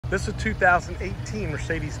This is a 2018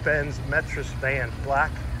 Mercedes-Benz Metris van,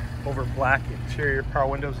 black over black interior, power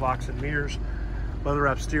windows, locks and mirrors, leather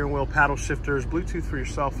wrapped steering wheel, paddle shifters, Bluetooth for your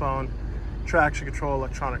cell phone, traction control,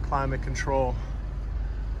 electronic climate control.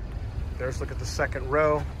 There's a look at the second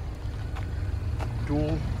row,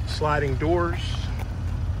 dual sliding doors,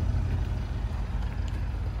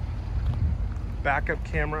 backup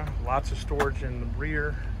camera, lots of storage in the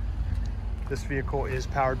rear. This vehicle is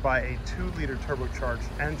powered by a 2-liter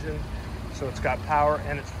turbocharged engine, so it's got power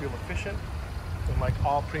and it's fuel efficient. And like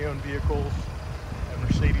all pre-owned vehicles at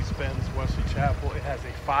Mercedes-Benz Wesley Chapel, it has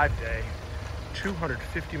a 5-day,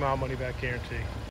 250-mile money-back guarantee.